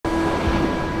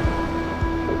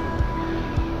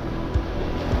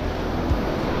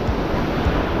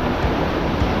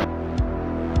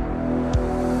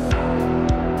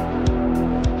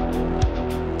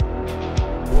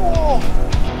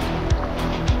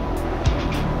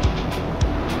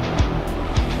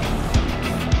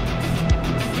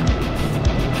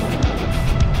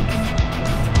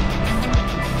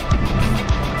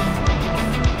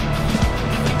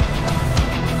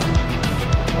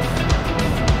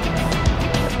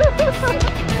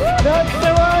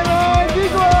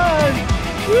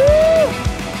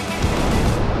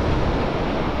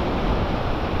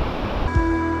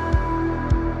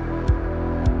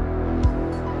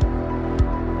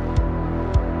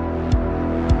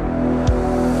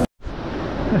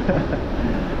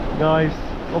Guys,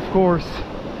 of course,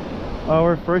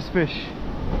 our first fish,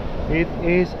 it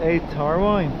is a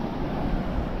tarwine.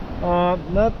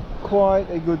 Not quite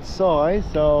a good size,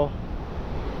 so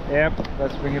yep,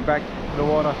 let's bring it back to the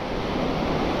water.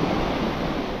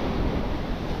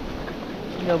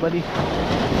 Go, buddy.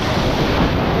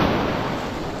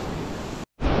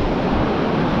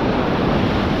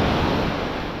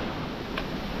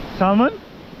 Salmon?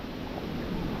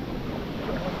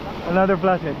 Another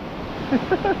flathead.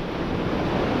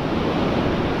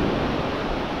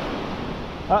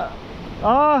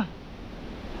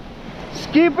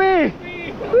 Skippy!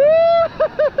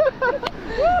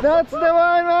 That's the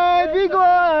one, man! Big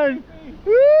one!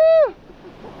 Woo!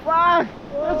 Fuck!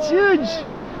 That's huge!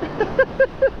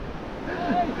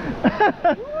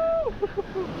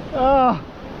 Oh!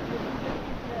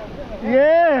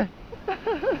 Yeah!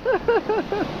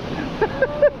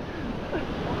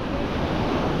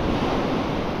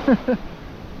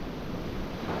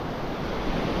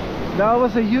 That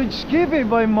was a huge skippy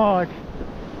by Mark.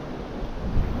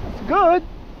 It's good.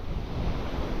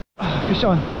 Fish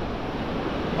on.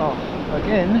 Oh,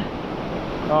 again.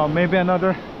 Oh, maybe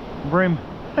another brim.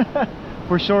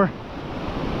 For sure.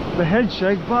 The head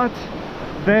shake, but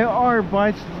there are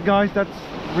bites, guys, that's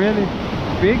really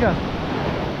big.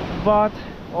 But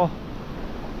oh,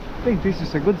 I think this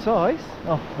is a good size.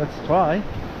 Oh, let's try.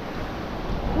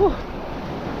 Whew.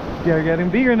 They're getting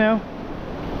bigger now.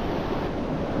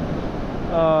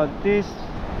 This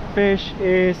fish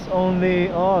is only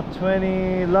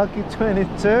 20, lucky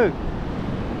 22.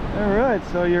 All right,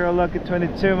 so you're a lucky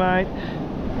 22, mate.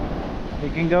 You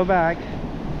can go back.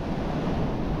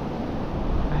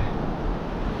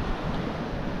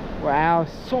 Wow,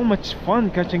 so much fun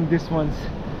catching these ones.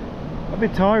 A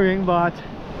bit tiring, but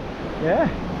yeah,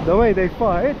 the way they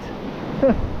fight,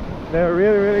 they're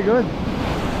really, really good.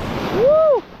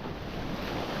 Woo!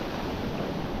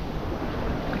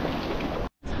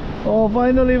 Oh,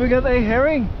 finally we got a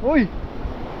herring. Oi!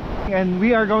 And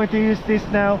we are going to use this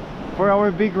now for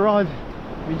our big rod.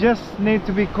 We just need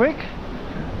to be quick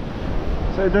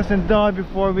so it doesn't die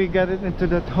before we get it into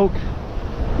that hook.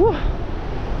 Woo!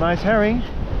 Nice herring.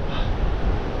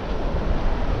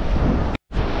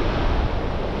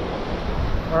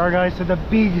 Alright guys, so the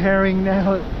big herring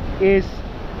now is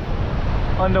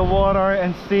on the water,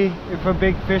 and see if a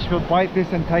big fish will bite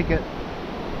this and take it.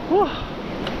 Whew.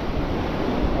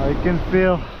 I can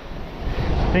feel,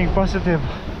 think positive.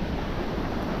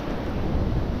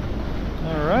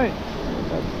 Alright,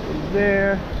 that's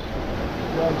there.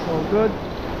 That's all good.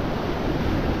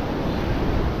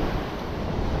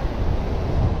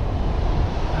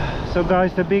 So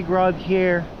guys, the big rod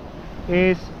here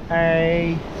is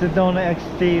a Sedona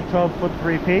XT 12-foot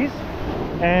 3-piece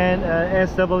and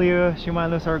SW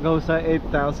Shimano Sargosa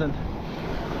 8000.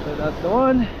 So that's the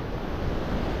one.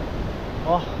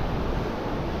 Oh.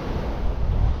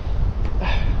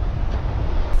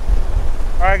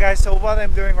 Alright guys, so what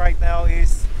I'm doing right now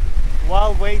is,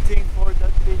 while waiting for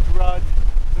that big rod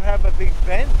to have a big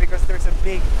bend, because there's a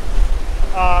big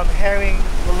herring,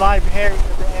 live herring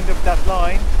at the end of that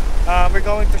line, we're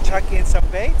going to chuck in some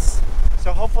baits.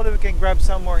 So hopefully we can grab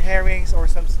some more herrings or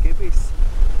some skippies.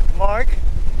 Mark,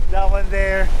 that one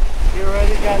there, you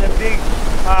already got a big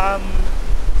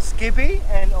skippy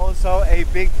and also a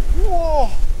big, whoa,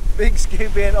 big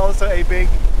skippy and also a big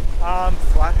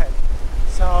flathead.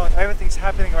 So everything's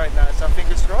happening right now, so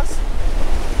fingers crossed.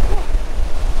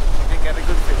 We can get a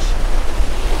good fish.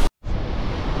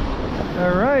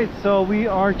 Alright, so we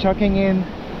are chucking in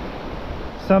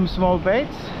some small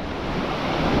baits.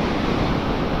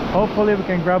 Hopefully we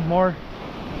can grab more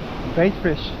bait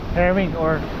fish, herring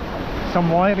or some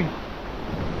whiting.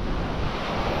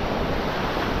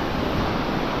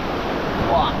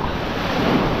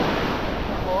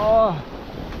 Oh.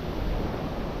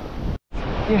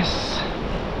 Yes,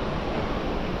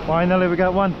 finally we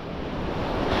got one.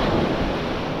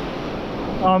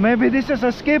 Oh, maybe this is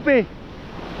a skippy.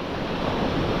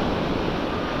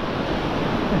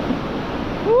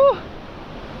 Woo.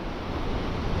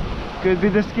 Could be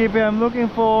the skippy I'm looking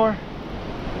for.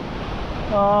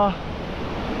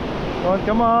 Don't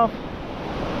come off.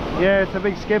 Yeah, it's a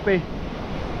big skippy.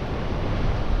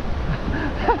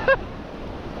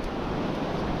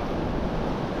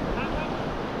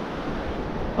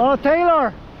 Oh,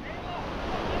 Taylor!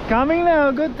 Coming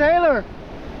now, good Taylor!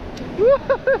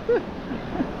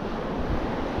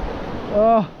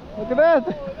 Oh, look at that!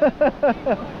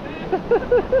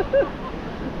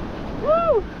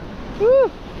 Woo!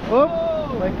 Woo!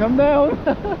 Oh, might come down.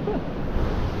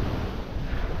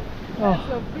 That's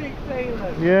a big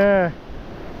Taylor. Yeah.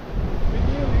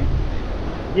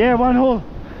 Yeah, one hole.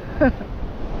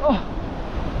 Oh.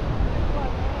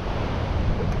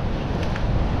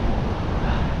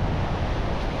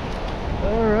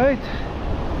 Alright.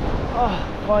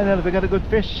 Oh, finally we got a good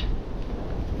fish.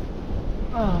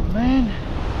 Oh man.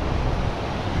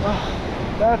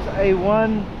 Oh, that's a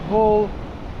one whole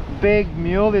big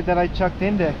muley that I chucked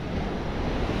in there.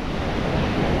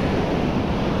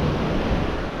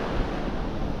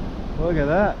 Look at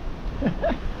that.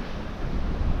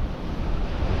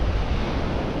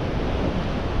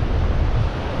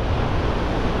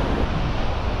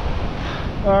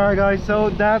 Alright guys, so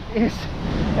that is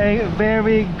a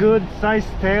very good size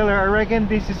tailor. I reckon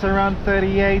this is around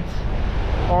 38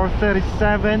 or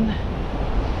 37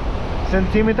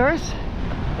 centimeters.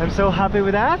 I'm so happy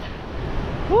with that.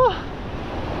 Whew.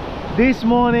 This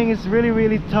morning is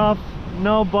really tough,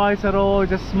 no bites at all,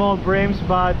 just small brims,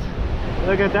 but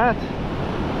look at that,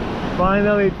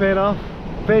 finally it paid off.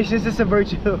 Patience is a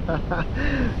virtue.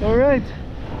 All right,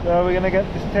 so we're gonna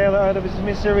get this tailor out of his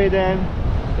misery then.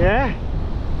 Yeah.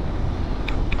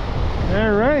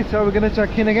 All right, so we're gonna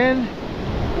check in again.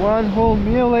 One whole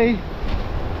muley.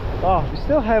 Oh, we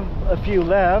still have a few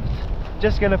left.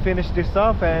 Just gonna finish this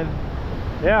off, and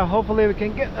yeah, hopefully we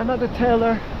can get another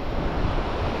tailor.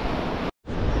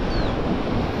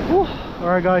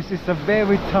 Alright guys, it's a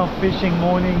very tough fishing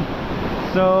morning,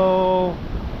 so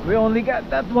we only got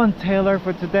that one tailor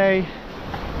for today.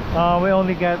 We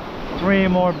only got 3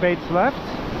 more baits left,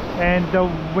 and the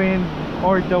wind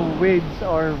or the weeds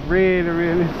are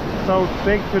really so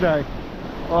thick today.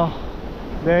 Oh,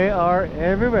 they are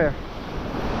everywhere.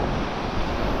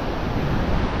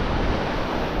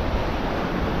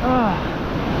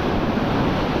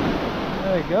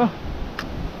 There you go.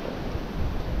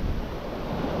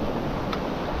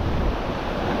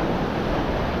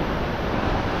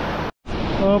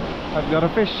 Oh, I've got a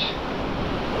fish.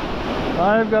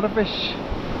 I've got a fish,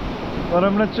 but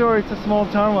I'm not sure it's a small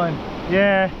town one.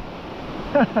 Yeah.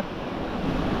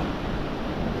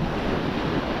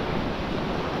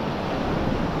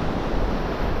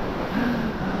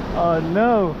 Oh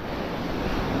no,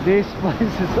 this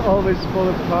place is always full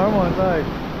of tarmons.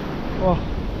 Oh.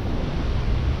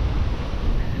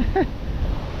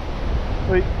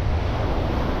 Wait,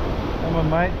 come on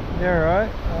mate, you're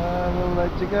alright. We'll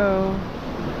let you go.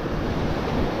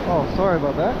 Oh, sorry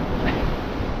about that.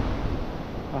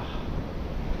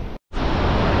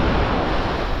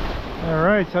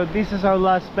 Alright, so this is our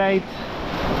last bait,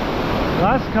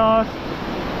 last cast.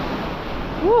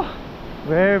 Woo.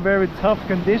 Very tough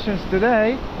conditions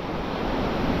today.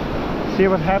 See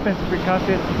what happens if we cast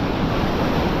it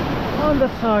on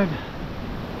that side.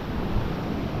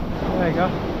 There you go.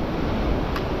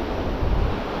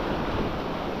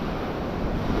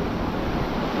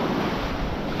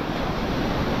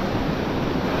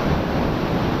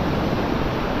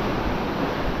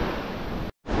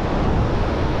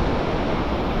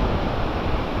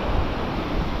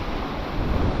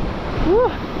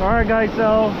 Alright guys,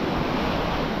 so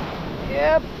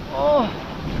yep, oh,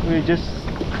 we just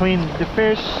cleaned the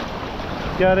fish,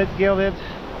 got it, gilded,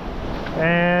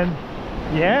 and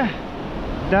yeah,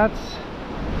 that's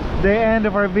the end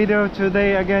of our video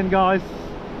today again guys.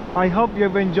 I hope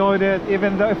you've enjoyed it,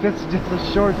 even though if it's just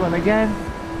a short one again.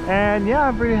 And yeah,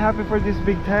 I'm pretty happy for this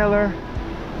big tailor,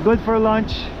 good for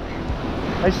lunch.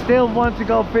 I still want to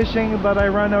go fishing, but I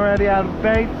run already out of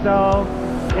bait, so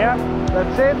yeah,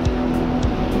 that's it.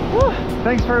 Woo.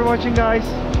 Thanks for watching guys.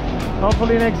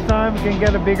 Hopefully next time we can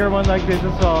get a bigger one like this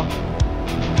as well.